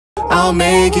I'll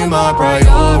make you my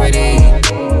priority,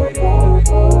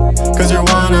 'cause you're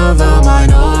one of the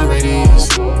minorities.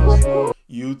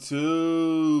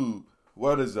 YouTube,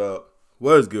 what is up?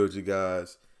 What is good, you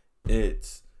guys?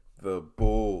 It's the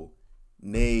Boul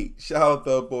Nate. Shout out to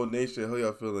the Boul Nation. Hope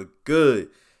y'all feeling good.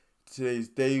 Today's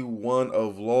day one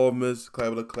of Vlogmas.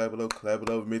 Clap it up, clap it up, clap it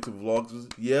up. We made some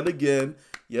vlogs yet again.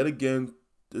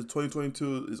 This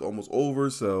 2022 is almost over,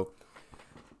 so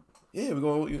yeah, we're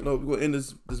gonna end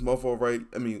this month off right.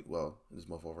 This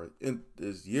month off right. End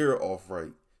this year off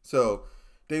right. So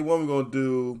day one, we're gonna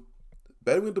do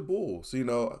betting with the Boul.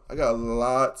 So I got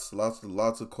lots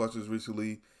of questions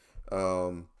recently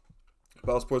about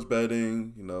sports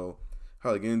betting.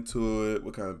 How to get into it,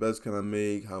 what kind of bets can I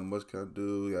make, how much can I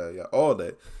do, yeah, all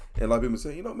that. And a lot of people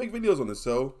say, make videos on this.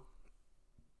 So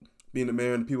being a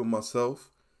man and people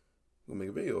myself, I'm gonna make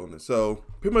a video on this. So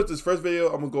pretty much this first video,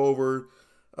 I'm gonna go over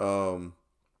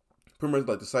pretty much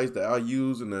like the sites that I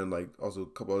use, and then like also a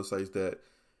couple other sites that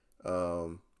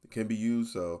can be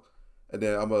used. So, and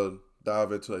then I'm gonna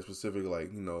dive into like specific,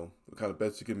 like what kind of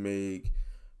bets you can make,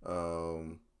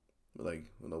 like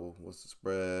what's the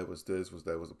spread, what's this, what's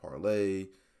that, what's the parlay,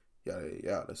 yada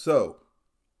yada. So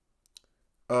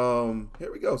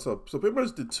here we go. So pretty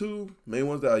much the two main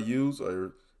ones that I use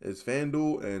is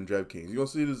FanDuel and DraftKings. You're gonna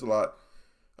see this a lot.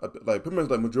 Like pretty much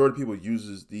like majority of people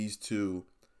uses these two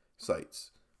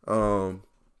sites. Main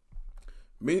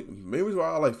reason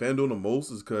why I like FanDuel the most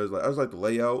is because I just like the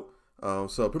layout.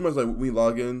 So pretty much like when we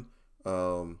log in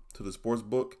to the sports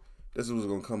book, this is what's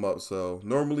gonna come up. So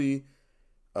normally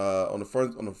on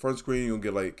the front screen you'll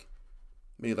get like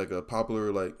maybe like a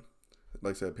popular like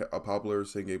I said, a popular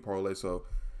same game parlay. So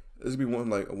this would be one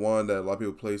that a lot of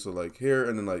people play. So like here,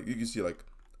 and then like you can see like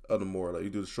other more, like you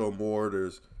do the show more.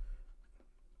 There's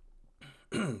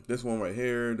this one right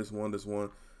here, this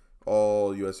one,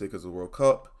 all USA because of the World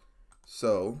Cup.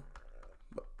 So,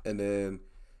 and then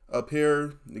up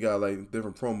here you got like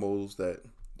different promos that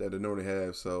they normally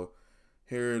have. So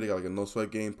here they got like a no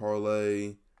sweat game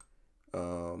parlay,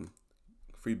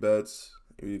 free bets.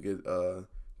 You get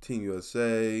Team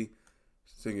USA,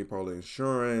 singing parlay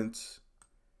insurance.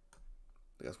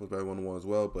 They got sports betting 101 as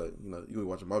well, but you can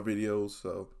watch my videos.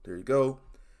 So there you go.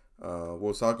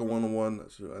 World Soccer 101.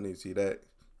 I need to see that.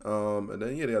 And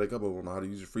then yeah, they got a couple on how to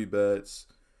use your free bets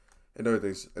and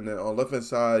everything. And then on the left hand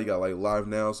side, you got like live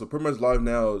now. So pretty much live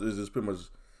now is just pretty much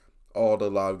all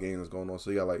the live games going on. So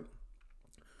you got like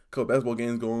a couple basketball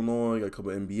games going on. You got a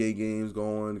couple NBA games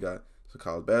going. You got some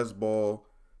college basketball,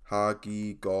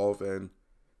 hockey, golf, and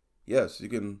yes, you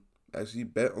can actually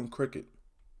bet on cricket.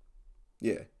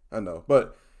 Yeah, I know,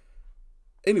 but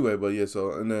anyway,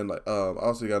 so and then like I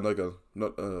also got like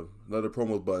another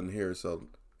promo button here. So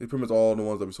they pretty much all the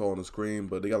ones that we saw on the screen,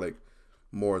 but they got like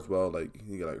more as well. Like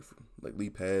you got like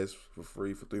League Pass for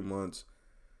free for 3 months,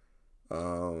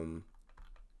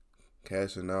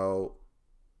 cashing out,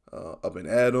 up in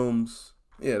Adams.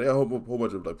 Yeah, they got a whole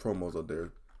bunch of like promos up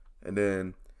there, and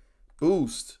then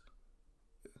Boost.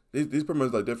 These pretty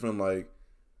much like different like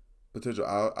potential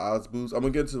odds boosts. I'm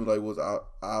gonna get into like what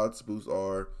odds boosts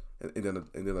are and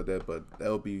then like that, but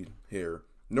that'll be here.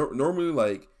 Normally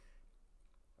like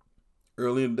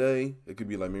early in the day, it could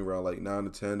be like maybe around like 9 to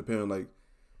 10, depending on like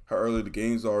how early the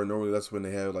games are. Normally that's when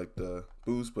they have like the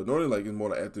boost, but normally like it's more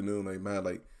like afternoon. Like man,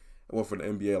 like one for the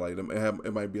NBA, like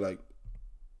it might be like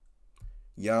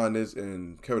Giannis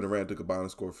and Kevin Durant took a combined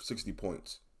score for 60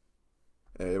 points.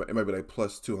 And it might be like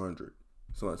plus 200,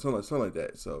 something like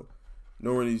that. So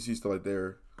normally you see stuff like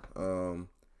there, and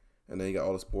then you got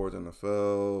all the sports,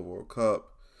 NFL, World Cup,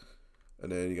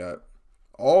 and then you got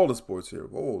all the sports here.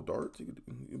 Whoa, darts!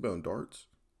 You bet on darts?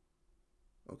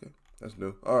 Okay, that's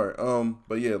new. All right,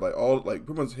 but yeah, like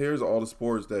pretty much here's all the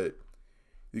sports that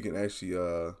you can actually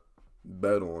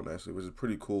bet on actually, which is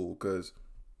pretty cool because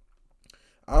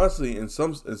honestly, in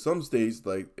some states,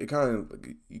 like you kind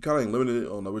of limited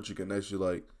on what you can actually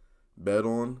like bet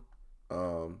on.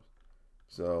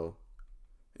 So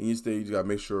in each stage, you gotta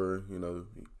make sure you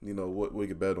know what you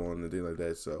can bet on and things like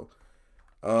that. So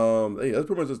yeah, that's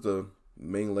pretty much just the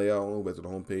main layout. We'll go back to the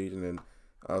home page, and then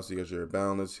obviously you got your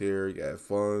balance here. You got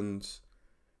funds.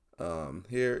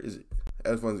 Here is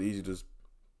add funds easy, just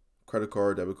credit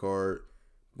card, debit card,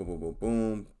 boom, boom, boom,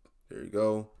 boom. There you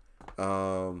go.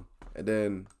 And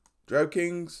then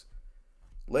DraftKings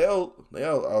layout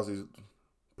obviously is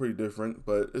pretty different,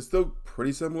 but it's still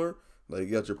pretty similar. Like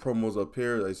you got your promos up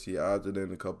here. I see odds and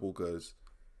then a couple because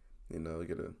you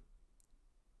get a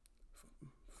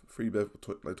free bet,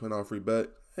 like $20 free bet.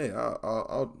 Hey,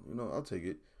 I'll take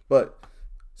it. But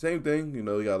same thing, you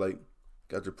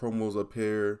got your promos up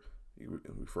here. You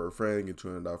refer a friend, get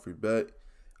 $200 free bet.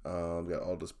 We got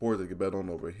all the sports that you can bet on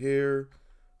over here.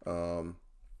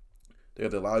 They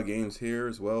got a lot of games here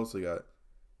as well. So you got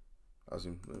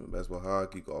obviously basketball,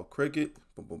 hockey, golf, cricket,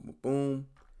 boom, boom, boom,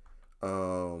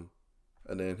 boom.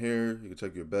 And then here you can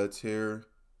check your bets here.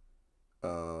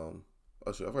 Oh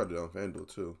shit, I forgot to do it on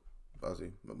FanDuel too.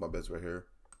 Obviously, my bets right here.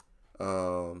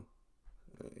 Yeah,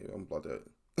 I'm about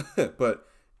that. But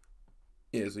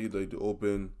yeah, so you do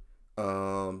open.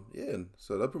 Yeah,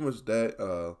 so that's pretty much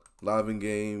that. Live in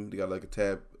game. They got like a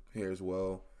tab here as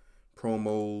well.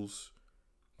 Promos.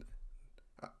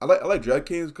 I like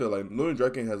DraftKings because like knowing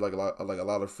DraftKings has like a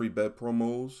lot of free bet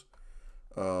promos.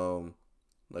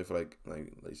 Like for like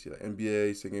see like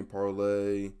NBA same game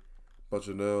parlay, bunch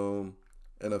of them.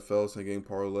 NFL same game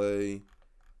parlay.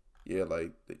 Yeah,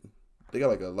 like they got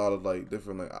like a lot of like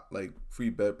different like free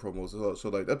bet promos. So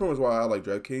like that's pretty much why I like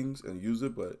DraftKings and use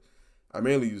it, but I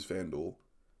mainly use FanDuel.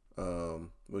 When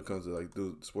it comes to like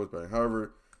do sports betting.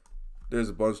 However, there's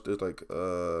a bunch. There's like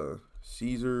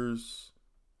Caesars.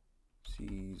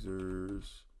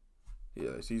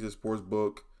 Yeah, Caesars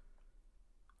Sportsbook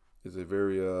is a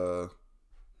very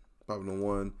popular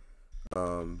one.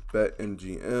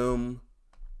 BetMGM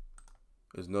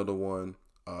is another one.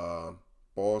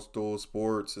 Barstool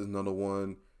Sports is another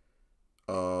one.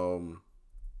 I'm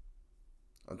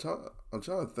trying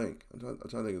to think. I'm trying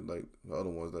to think of like the other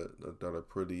ones that are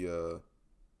pretty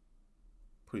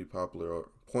popular.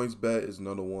 PointsBet is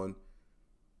another one,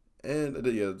 and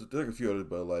yeah, there's like a few others,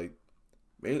 but like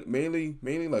mainly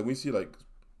like we see like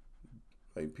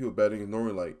people betting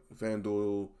normally like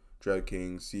FanDuel,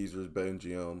 DraftKings, Caesars,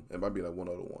 BetMGM. It might be like one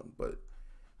other one, but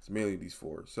it's mainly these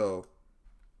four. So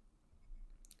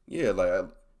yeah, like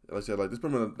I said, like this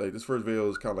first video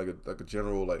is kind of like a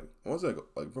general like I want to say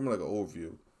like from like an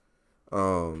overview.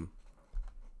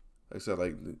 Like I said,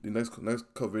 like the next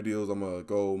couple videos, I'm gonna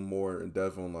go more in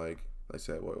depth on like I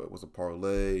said, what's a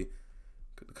parlay,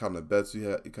 the kind of bets you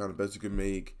have, the kind of bets you can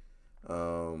make.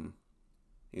 You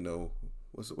know,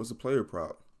 what's the player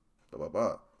prop? Blah blah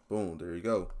blah. Boom, there you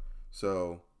go.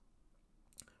 So,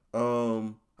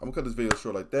 I'm gonna cut this video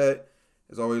short like that.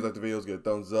 As always, like the videos, get a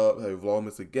thumbs up. Hey,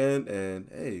 Vlogmas again, and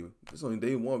hey, it's only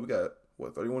day one. We got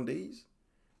what 31 days.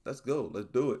 Let's go. Let's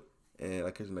do it. And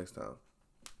I'll catch you next time.